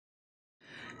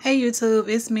Hey YouTube,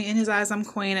 it's me, In His Eyes I'm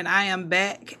Queen, and I am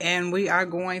back, and we are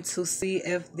going to see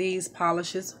if these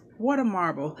polishes water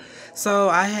marble. So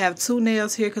I have two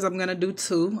nails here because I'm going to do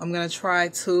two. I'm going to try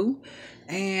two,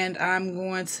 and I'm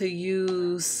going to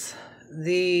use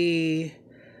the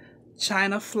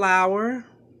China flower.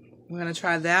 I'm going to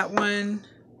try that one.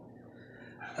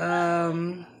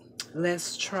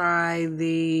 Let's try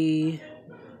the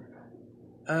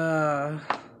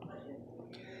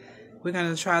we're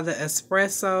going to try the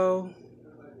espresso.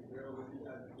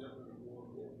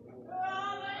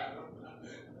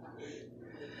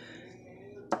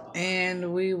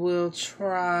 And we will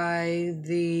try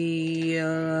the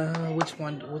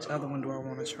which other one do I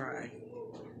want to try?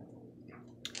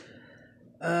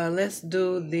 Let's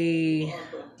do the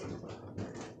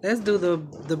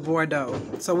Bordeaux.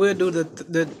 So we'll do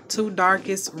the two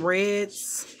darkest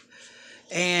reds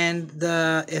and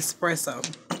the espresso.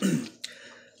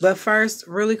 But first,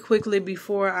 really quickly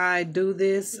before I do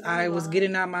this, I was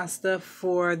getting out my stuff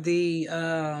for the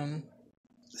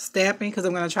stamping because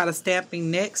I'm going to try the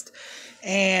stamping next.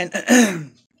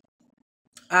 And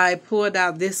I pulled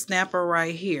out this snapper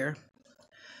right here.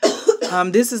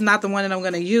 This is not the one that I'm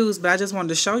going to use, but I just wanted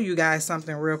to show you guys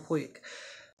something real quick.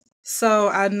 So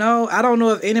I don't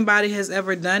know if anybody has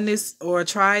ever done this or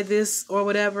tried this or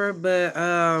whatever, but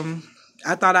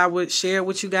I thought I would share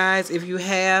with you guys. If you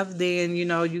have, then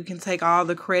you can take all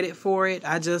the credit for it.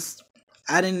 I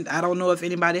don't know if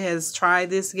anybody has tried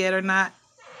this yet or not.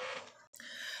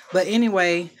 But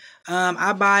anyway,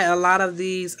 I buy a lot of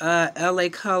these LA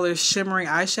Colors shimmering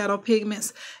eyeshadow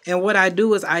pigments. And what I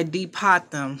do is I depot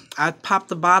them. I pop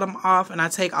the bottom off and I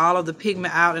take all of the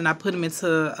pigment out and I put them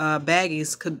into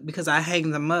baggies because I hang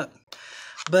them up.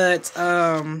 But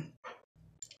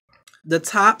the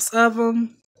tops of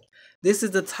them, this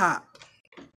is the top.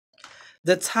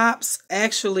 The tops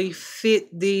actually fit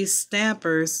these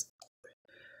stampers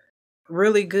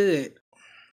really good.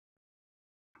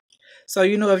 So,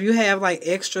 if you have like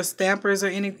extra stampers or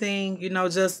anything,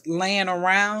 just laying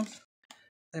around.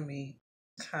 Let me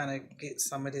kind of get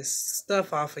some of this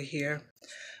stuff off of here.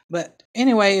 But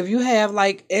anyway, if you have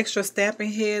like extra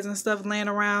stamping heads and stuff laying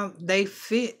around, they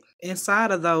fit inside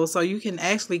of those. So you can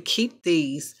actually keep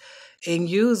these and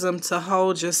use them to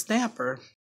hold your stamper.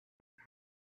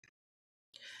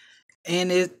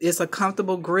 And it's a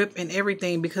comfortable grip and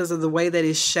everything because of the way that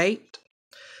it's shaped.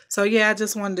 So yeah, I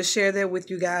just wanted to share that with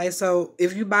you guys. So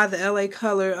if you buy the LA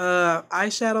Color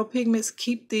eyeshadow pigments,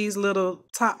 keep these little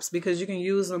tops because you can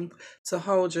use them to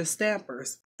hold your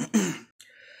stampers.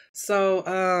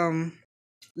 So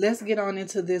let's get on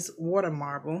into this water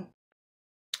marble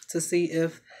to see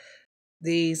if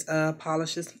these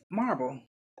polishes marble.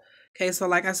 Okay, so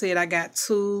like I said, I got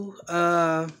two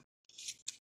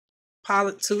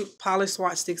polished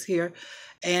swatch sticks here.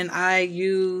 And I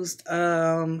used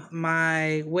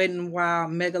my Wet n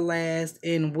Wild Mega Last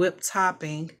in whipped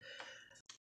topping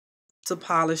to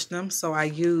polish them. So I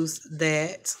used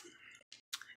that.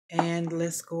 And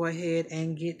let's go ahead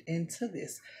and get into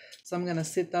this. So I'm going to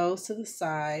sit those to the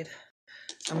side.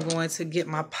 I'm going to get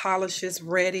my polishes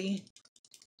ready.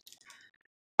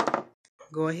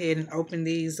 Go ahead and open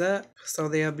these up so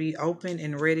they'll be open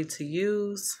and ready to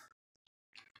use.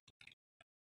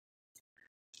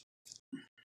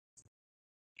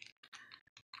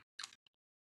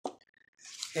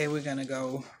 Okay, we're going to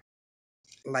go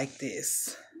like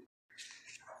this.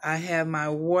 I have my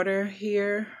water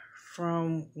here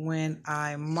from when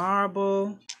I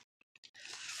marble.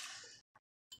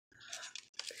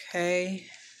 Okay.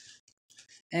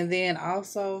 And then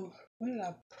also, where did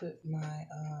I put my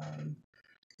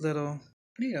little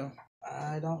needle?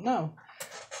 I don't know.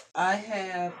 I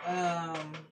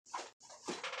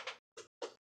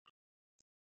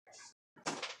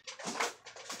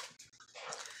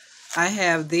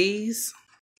have these.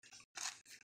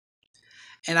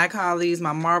 And I call these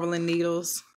my marbling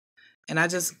needles. And I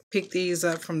just picked these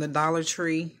up from the Dollar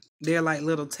Tree. They're like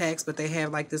little tacks, but they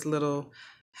have like this little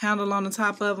handle on the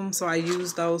top of them. So I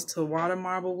use those to water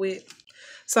marble with.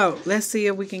 So let's see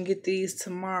if we can get these to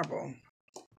marble.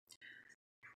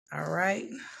 All right.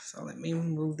 So let me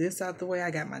move this out the way.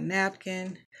 I got my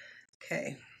napkin.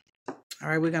 Okay. All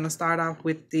right. We're going to start off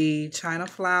with the China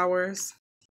flowers.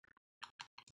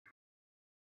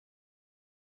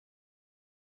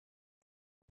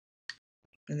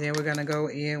 And then we're going to go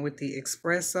in with the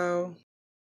espresso.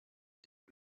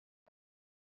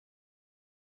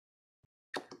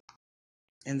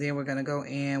 And then we're going to go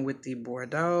in with the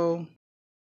Bordeaux.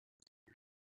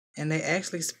 And they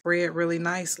actually spread really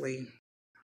nicely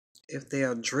if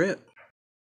they'll drip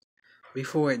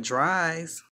before it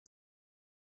dries.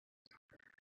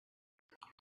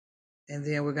 And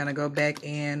then we're going to go back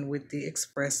in with the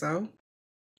espresso.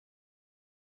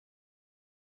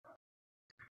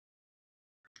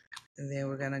 And then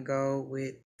we're going to go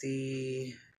with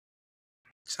the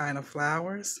China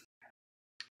flowers.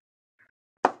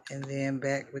 And then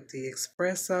back with the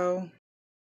espresso.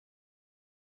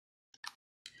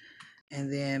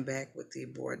 And then back with the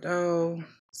Bordeaux.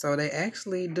 So they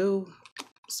actually do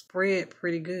spread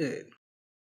pretty good.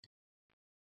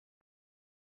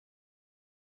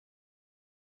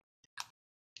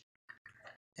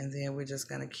 And then we're just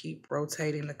going to keep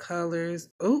rotating the colors.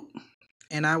 Ooh,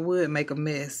 and I would make a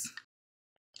mess.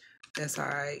 That's all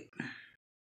right.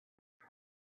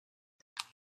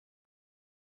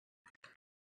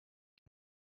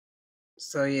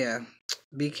 So yeah,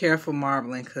 be careful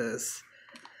marbling because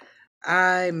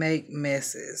I make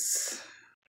messes.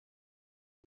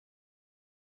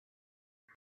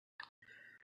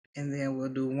 And then we'll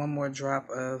do one more drop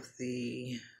of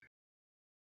the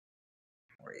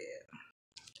red.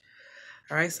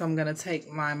 All right, so I'm going to take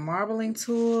my marbling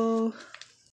tool.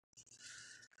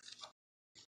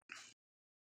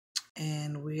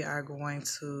 And we are going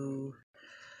to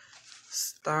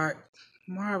start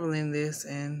marbling this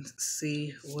and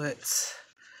see what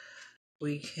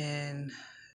we can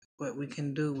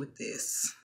do with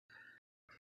this.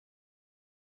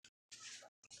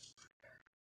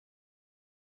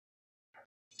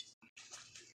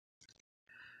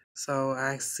 So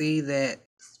I see that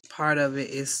part of it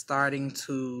is starting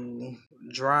to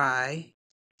dry.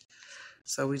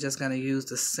 So we're just going to use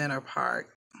the center part.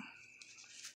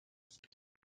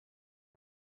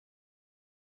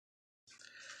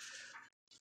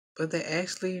 But they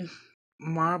actually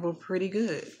marble pretty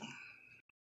good.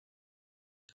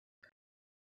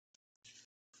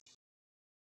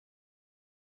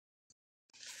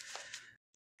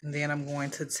 And then I'm going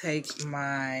to take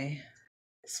my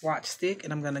swatch stick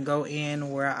and I'm going to go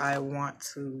in where I want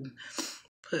to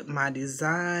put my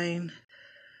design.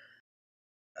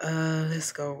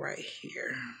 Let's go right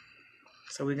here.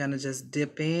 So we're going to just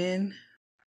dip in,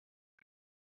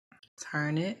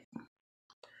 turn it,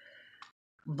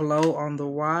 blow on the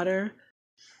water.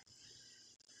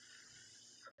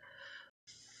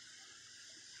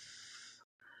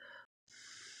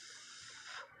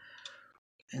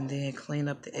 And then clean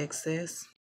up the excess.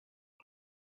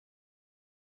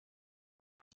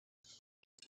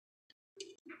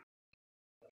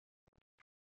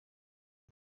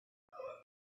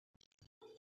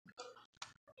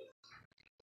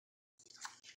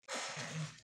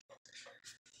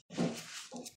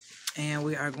 And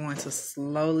we are going to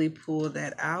slowly pull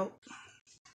that out.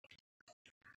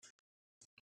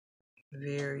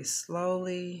 Very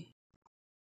slowly.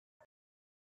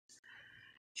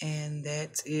 And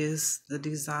that is the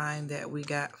design that we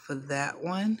got for that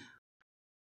one,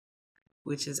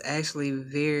 which is actually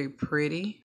very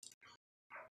pretty.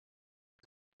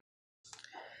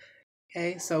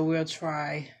 Okay, so we'll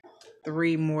try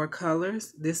 3 more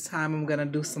colors. This time I'm gonna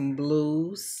do some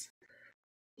blues.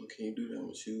 Can you do that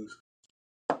with shoes?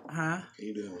 Huh? Can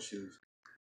you do that with shoes?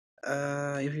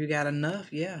 If you got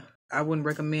enough, yeah. I wouldn't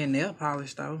recommend nail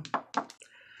polish though.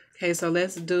 Okay, so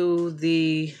let's do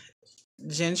the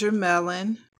ginger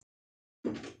melon.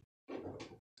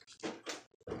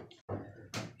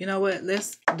 You know what?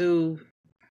 Let's do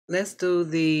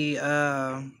the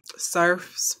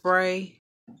surf spray.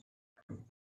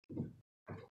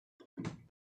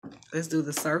 Let's do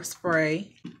the surf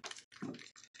spray.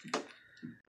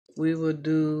 We will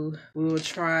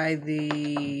try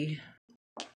the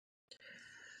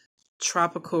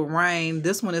tropical rain.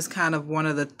 This one is kind of one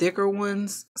of the thicker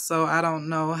ones, so I don't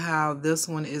know how this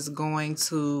one is going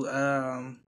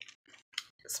to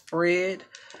spread,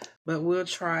 but we'll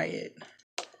try it.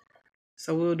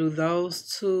 So we'll do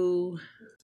those 2,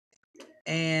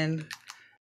 and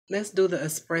let's do the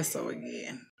espresso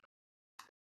again.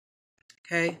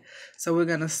 Okay, so we're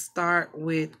gonna start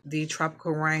with the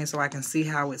tropical rain so I can see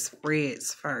how it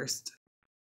spreads first.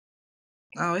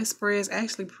 Oh, it spreads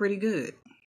actually pretty good.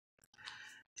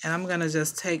 And I'm gonna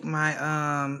just take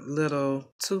my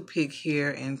little toothpick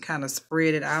here and kind of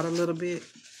spread it out a little bit.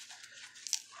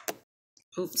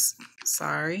 Oops,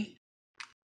 sorry.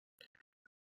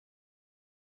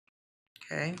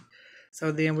 Okay,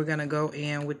 so then we're gonna go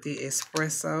in with the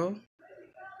espresso.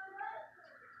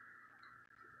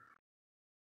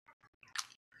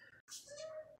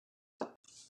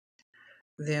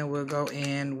 Then we'll go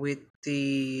in with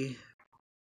the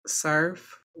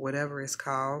surf, whatever it's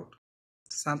called,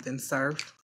 something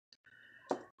surf.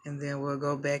 And then we'll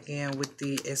go back in with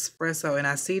the espresso. And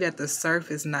I see that the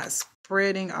surf is not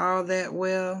spreading all that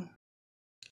well.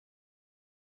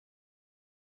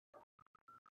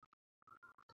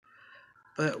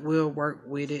 but we'll work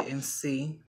with it and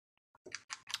see.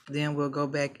 Then we'll go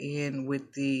back in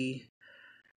with the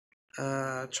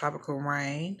Tropical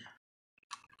Rain.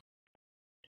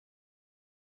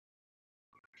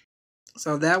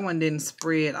 So that one didn't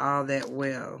spread all that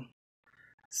well.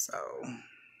 So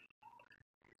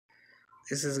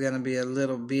this is going to be a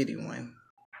little bitty one.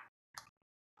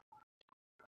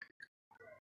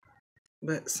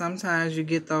 But sometimes you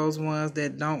get those ones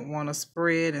that don't want to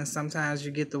spread, and sometimes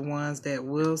you get the ones that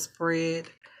will spread.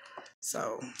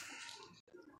 So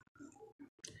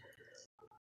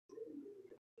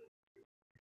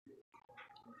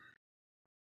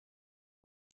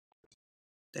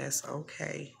that's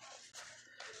okay.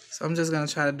 So I'm just going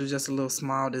to try to do just a little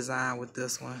small design with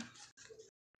this one.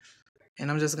 And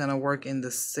I'm just going to work in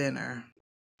the center.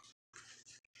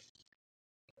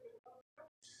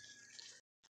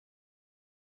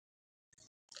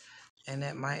 And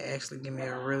that might actually give me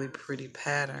a really pretty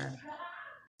pattern.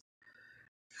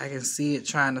 I can see it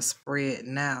trying to spread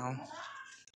now.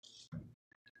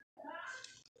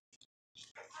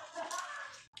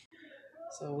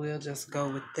 So we'll just go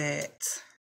with that.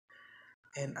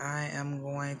 And I am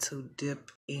going to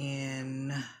dip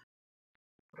in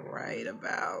right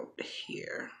about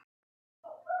here.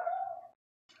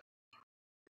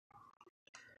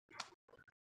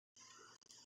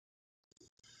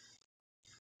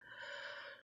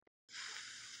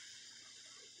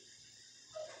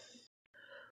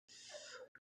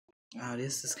 Oh,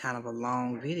 this is kind of a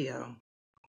long video.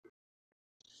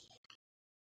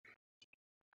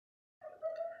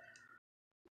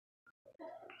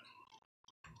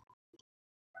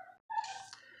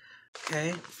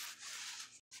 Okay.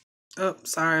 Oh,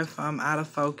 sorry if I'm out of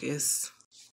focus.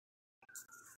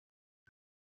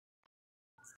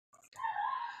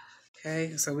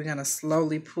 Okay, so we're going to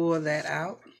slowly pull that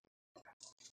out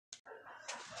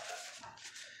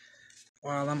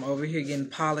while I'm over here getting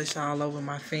polish all over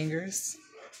my fingers.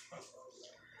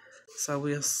 So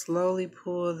we'll slowly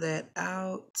pull that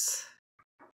out.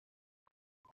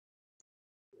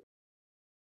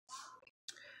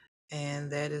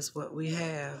 And that is what we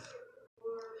have.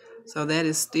 So that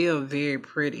is still very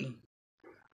pretty.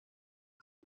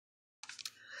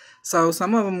 So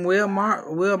some of them will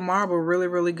marble really,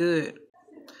 really good.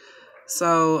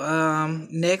 So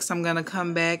next I'm going to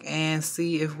come back and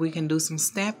see if we can do some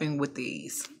stamping with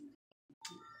these.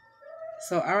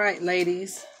 So all right,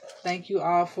 ladies. Thank you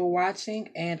all for watching,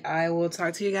 and I will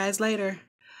talk to you guys later.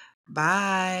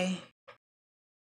 Bye.